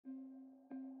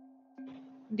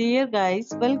Dear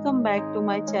guys, welcome back to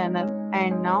my channel,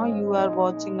 and now you are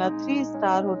watching a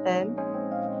 3-star hotel.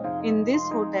 In this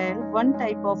hotel, one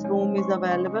type of room is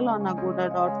available on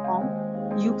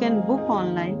agoda.com. You can book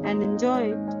online and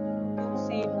enjoy it. To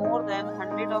see more than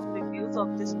 100 of reviews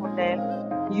of this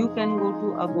hotel, you can go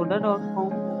to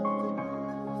agoda.com.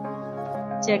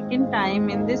 Check-in time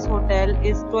in this hotel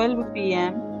is 12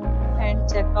 p.m. and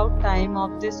check-out time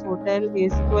of this hotel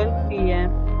is 12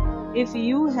 p.m. If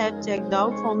you have checked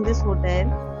out from this hotel,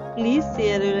 please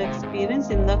share your experience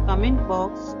in the comment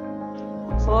box.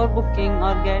 For booking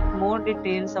or get more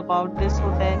details about this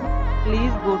hotel,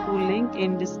 please go to link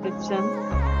in description.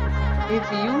 If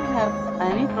you have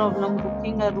any problem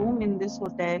booking a room in this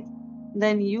hotel,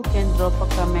 then you can drop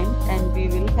a comment and we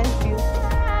will help you.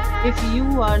 If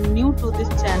you are new to this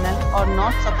channel or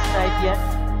not subscribed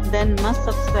yet, then must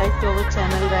subscribe to our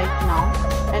channel right now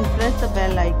and press the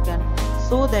bell icon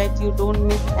so that you don't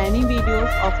miss any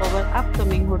videos of our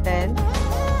upcoming hotel.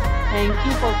 Thank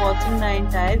you for watching the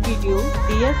entire video.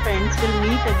 Dear friends, will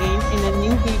meet again in a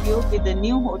new video with a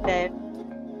new hotel.